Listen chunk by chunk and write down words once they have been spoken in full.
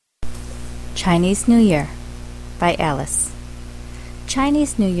Chinese New Year by Alice.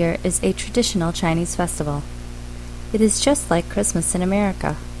 Chinese New Year is a traditional Chinese festival. It is just like Christmas in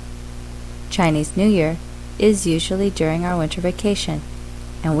America. Chinese New Year is usually during our winter vacation,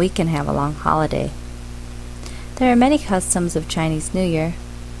 and we can have a long holiday. There are many customs of Chinese New Year.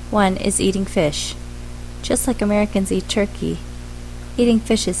 One is eating fish. Just like Americans eat turkey, eating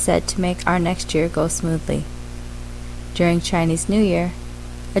fish is said to make our next year go smoothly. During Chinese New Year,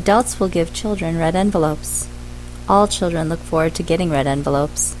 adults will give children red envelopes. All children look forward to getting red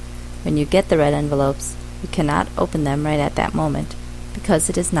envelopes. When you get the red envelopes, you cannot open them right at that moment because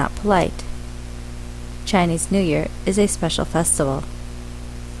it is not polite. Chinese New Year is a special festival.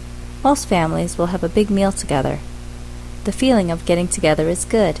 Most families will have a big meal together. The feeling of getting together is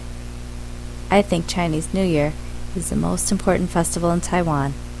good. I think Chinese New Year is the most important festival in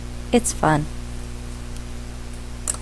Taiwan. It's fun.